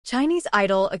Chinese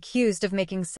idol accused of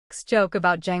making sex joke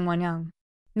about Jang Wonyoung.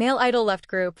 Male idol left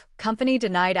group, company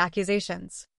denied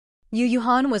accusations. Yoo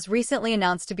was recently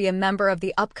announced to be a member of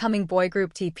the upcoming boy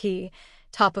group TP,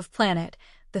 Top of Planet,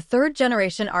 the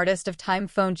third-generation artist of Time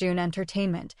Phone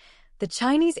Entertainment, the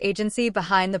Chinese agency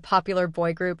behind the popular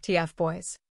boy group TF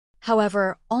Boys.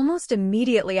 However, almost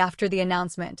immediately after the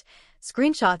announcement,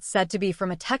 screenshots said to be from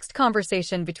a text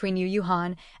conversation between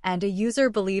Yoo and a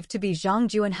user believed to be Jang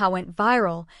Wonyoung went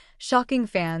viral, shocking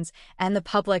fans and the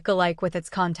public alike with its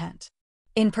content.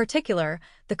 In particular,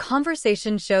 the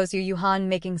conversation shows Yoo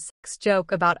making sex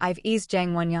joke about I-DLE's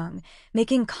Jang Wonyoung,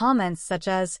 making comments such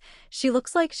as, "She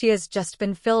looks like she has just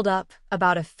been filled up,"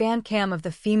 about a fan cam of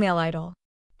the female idol.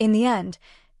 In the end,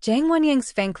 Jang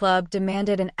Wonyoung's fan club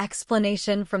demanded an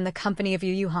explanation from the company of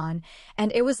Yoo,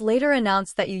 and it was later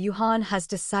announced that Yoo has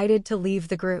decided to leave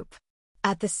the group.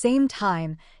 At the same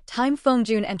time, Time Phone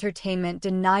Entertainment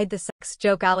denied the sex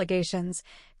joke allegations,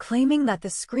 claiming that the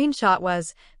screenshot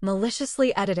was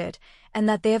maliciously edited and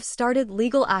that they have started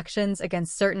legal actions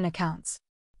against certain accounts.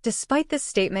 Despite this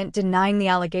statement denying the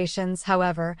allegations,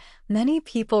 however, many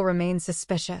people remain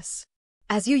suspicious.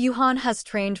 As Yoo has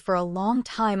trained for a long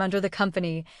time under the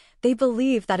company, they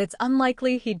believe that it's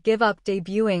unlikely he'd give up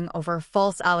debuting over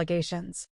false allegations.